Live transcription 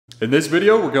In this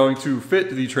video, we're going to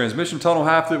fit the transmission tunnel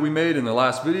half that we made in the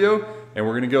last video, and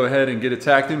we're going to go ahead and get it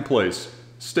tacked in place.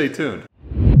 Stay tuned.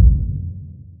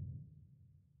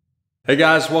 Hey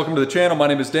guys, welcome to the channel. My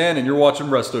name is Dan and you're watching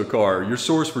Resto Car, your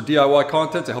source for DIY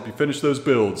content to help you finish those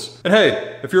builds. And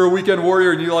hey, if you're a weekend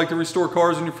warrior and you like to restore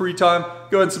cars in your free time,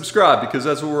 go ahead and subscribe because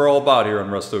that's what we're all about here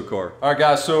on Resto Car. Alright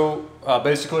guys, so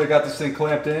basically I got this thing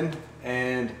clamped in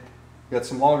and got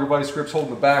some longer vice grips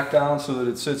holding the back down so that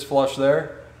it sits flush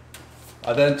there.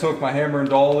 I then took my hammer and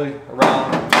dolly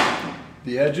around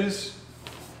the edges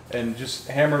and just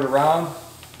hammered around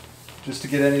just to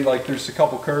get any, like there's a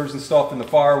couple curves and stuff in the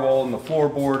firewall and the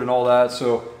floorboard and all that,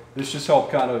 so this just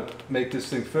helped kind of make this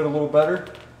thing fit a little better.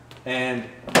 And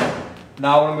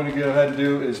now what I'm going to go ahead and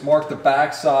do is mark the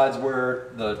back sides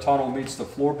where the tunnel meets the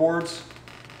floorboards,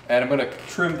 and I'm going to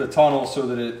trim the tunnel so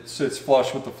that it sits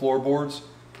flush with the floorboards.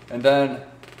 And then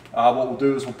what we'll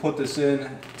do is we'll put this in,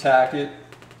 tack it,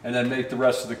 and then make the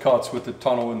rest of the cuts with the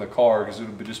tunnel in the car because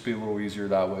it'll just be a little easier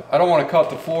that way. I don't want to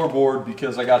cut the floorboard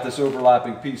because I got this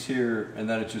overlapping piece here and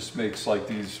then it just makes like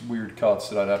these weird cuts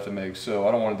that I'd have to make. So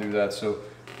I don't want to do that. So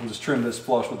we'll just trim this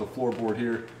flush with the floorboard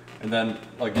here, and then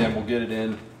again we'll get it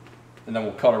in and then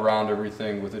we'll cut around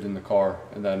everything with it in the car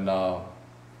and then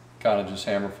kind of just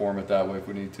hammer form it that way if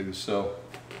we need to. So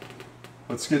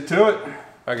let's get to it.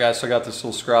 Alright guys, so I got this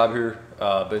little scribe here.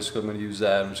 Basically I'm going to use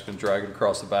that. I'm just going to drag it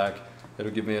across the back.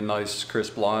 It'll give me a nice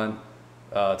crisp line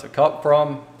to cut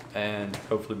from and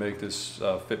hopefully make this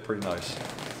fit pretty nice.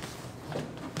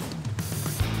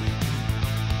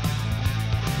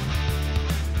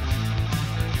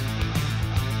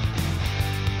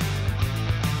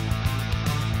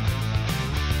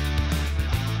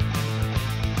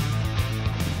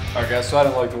 Alright guys, so I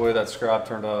didn't like the way that scribe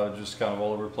turned out, just kind of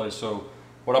all over the place. So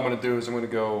what I'm going to do is I'm going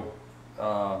to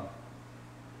go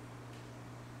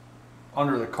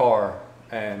under the car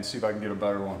and see if I can get a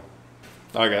better one.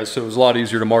 Alright guys, so it was a lot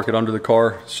easier to mark it under the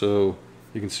car, so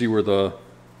you can see where the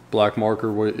black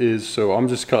marker is. So I'm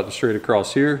just cutting straight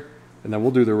across here, and then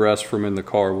we'll do the rest from in the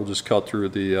car. We'll just cut through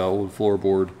the old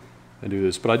floorboard and do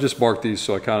this. But I just marked these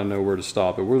so I kind of know where to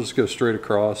stop it. We'll just go straight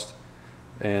across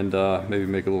and maybe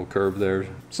make a little curve there.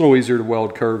 It's a little easier to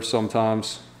weld curves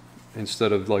sometimes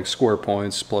instead of like square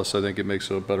points, plus I think it makes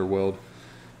a better weld.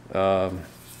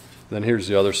 Then here's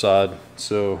the other side.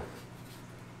 So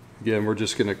again, we're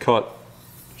just going to cut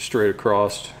straight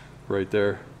across right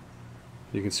there.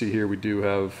 You can see here we do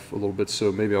have a little bit,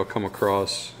 so maybe I'll come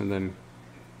across and then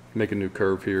make a new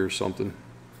curve here or something.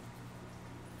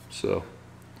 So,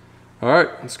 all right,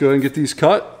 let's go ahead and get these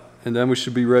cut, and then we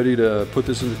should be ready to put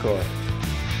this in the car.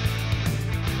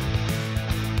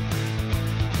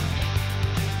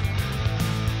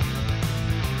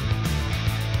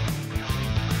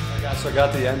 So I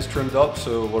got the ends trimmed up,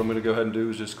 so what I'm going to go ahead and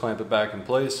do is just clamp it back in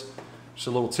place. Just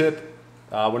a little tip,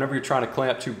 whenever you're trying to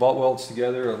clamp two butt welds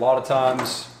together, a lot of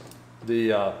times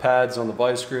the pads on the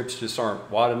vice grips just aren't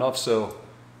wide enough, so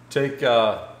take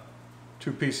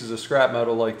two pieces of scrap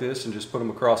metal like this and just put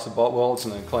them across the butt welds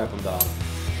and then clamp them down.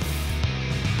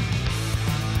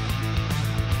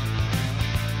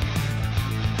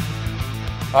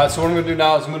 Alright, so what I'm going to do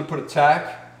now is I'm going to put a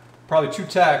tack, probably 2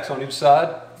 tacks on each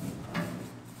side.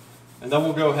 And then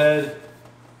we'll go ahead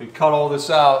and cut all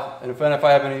this out, and if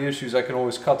I have any issues I can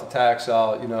always cut the tacks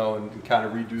out, you know, and kind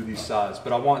of redo these sides.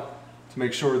 But I want to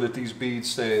make sure that these beads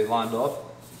stay lined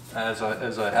up as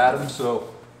I had them,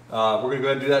 so we're going to go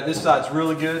ahead and do that. This side's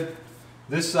really good.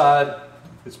 This side,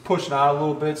 it's pushing out a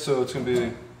little bit, so it's going to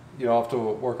be, you know, I'll have to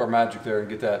work our magic there and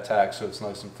get that tack so it's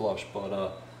nice and flush. But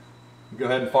go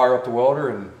ahead and fire up the welder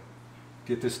and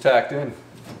get this tacked in.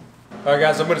 Alright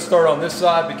guys, I'm going to start on this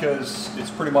side because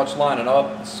it's pretty much lining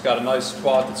up. It's got a nice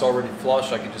spot that's already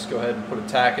flush. I can just go ahead and put a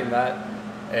tack in that.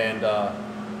 And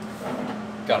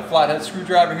got a flathead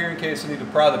screwdriver here in case I need to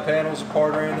pry the panels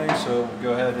apart or anything. So we'll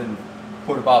go ahead and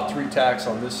put about 3 tacks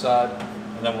on this side.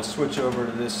 And then we'll switch over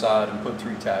to this side and put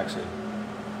 3 tacks in.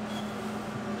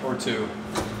 Or 2.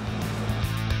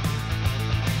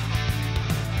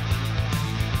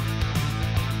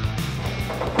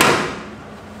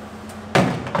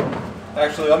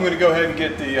 Actually, I'm going to go ahead and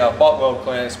get the butt weld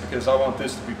clamps because I want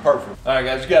this to be perfect. Alright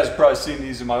guys, you guys have probably seen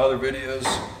these in my other videos,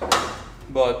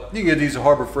 but you can get these at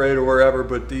Harbor Freight or wherever,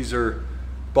 but these are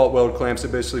butt weld clamps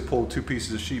that basically pull 2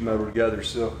 pieces of sheet metal together,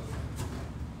 so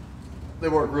they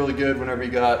work really good whenever you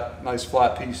got nice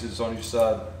flat pieces on each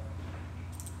side.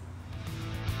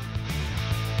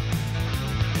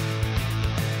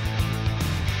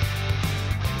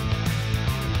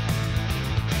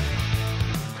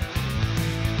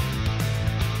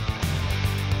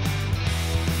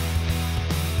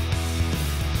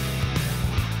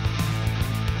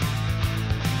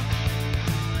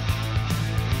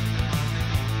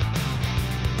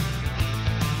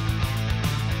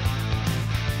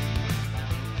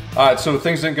 Alright, so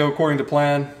things didn't go according to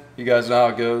plan. You guys know how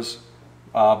it goes.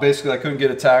 Basically, I couldn't get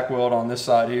a tack weld on this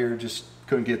side here. Just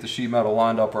couldn't get the sheet metal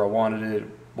lined up where I wanted it. It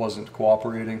wasn't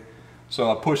cooperating.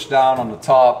 So I pushed down on the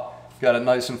top, got it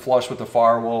nice and flush with the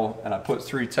firewall, and I put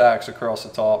 3 tacks across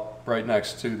the top right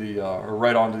next to the, or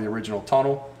right onto the original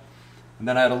tunnel. And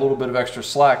then I had a little bit of extra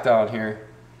slack down here.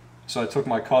 So I took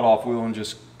my cutoff wheel and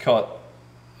just cut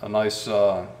a nice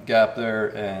gap there,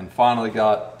 and finally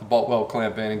got the butt weld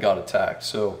clamp in and got it tacked.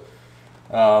 So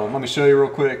let me show you real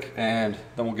quick and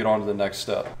then we'll get on to the next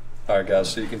step. Alright guys,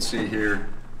 so you can see here,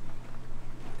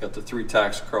 got the 3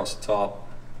 tacks across the top,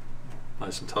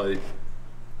 nice and tight.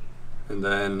 And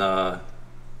then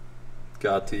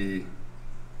got the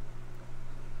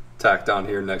tack down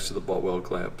here next to the butt weld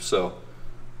clamp. So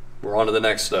we're on to the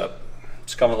next step.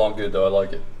 It's coming along good though, I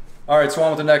like it. Alright, so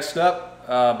on with the next step.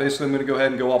 Basically I'm going to go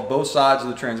ahead and go up both sides of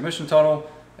the transmission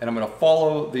tunnel, and I'm going to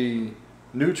follow the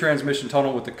new transmission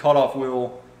tunnel with the cutoff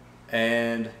wheel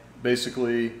and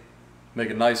basically make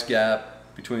a nice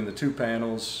gap between the 2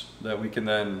 panels that we can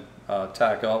then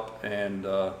tack up and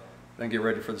then get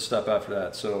ready for the step after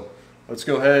that. So let's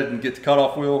go ahead and get the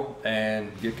cutoff wheel and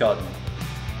get cutting.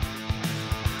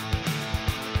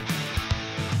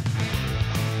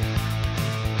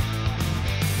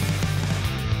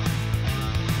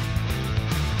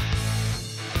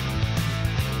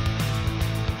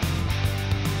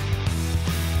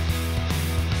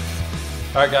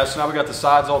 Alright guys, so now we got the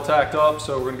sides all tacked up,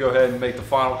 so we're going to go ahead and make the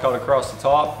final cut across the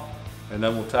top, and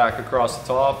then we'll tack across the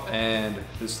top, and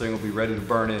this thing will be ready to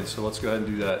burn in. So let's go ahead and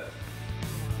do that.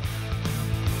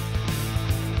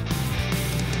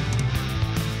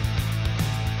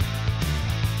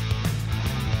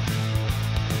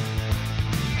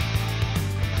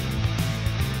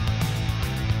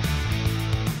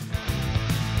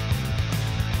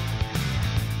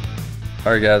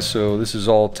 Alright guys, so this is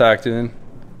all tacked in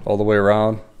all the way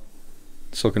around.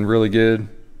 It's looking really good.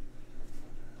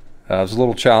 It was a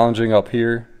little challenging up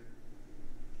here,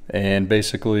 and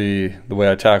basically the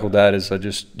way I tackled that is I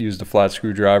just used a flat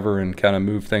screwdriver and kind of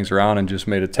moved things around and just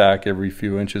made a tack every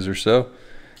few inches or so,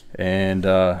 and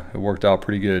it worked out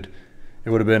pretty good. It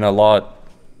would have been a lot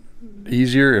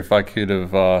easier if I could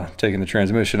have taken the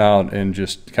transmission out and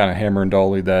just kind of hammer and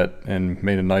dollied that and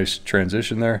made a nice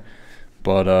transition there,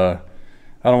 but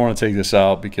I don't want to take this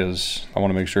out because I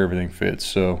want to make sure everything fits.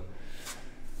 So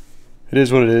it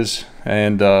is what it is,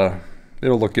 and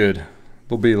it'll look good.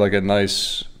 There'll be like a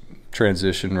nice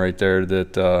transition right there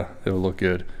that it'll look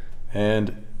good.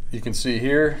 And you can see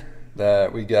here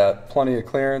that we got plenty of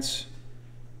clearance,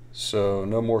 so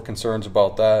no more concerns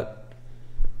about that.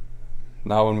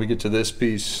 Now when we get to this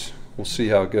piece, we'll see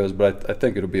how it goes, but I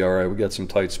think it'll be all right. We got some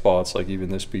tight spots, like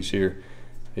even this piece here,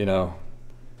 you know.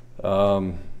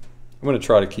 I'm going to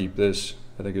try to keep this.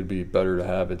 I think it'd be better to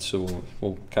have it, so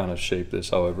we'll kind of shape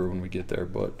this however when we get there.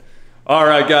 But all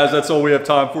right guys, that's all we have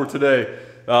time for today.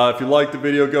 If you liked the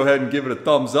video, go ahead and give it a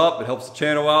thumbs up. It helps the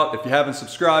channel out. If you haven't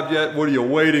subscribed yet, what are you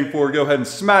waiting for? Go ahead and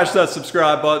smash that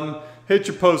subscribe button. Hit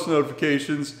your post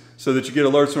notifications so that you get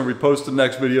alerts when we post the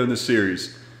next video in this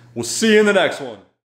series. We'll see you in the next one.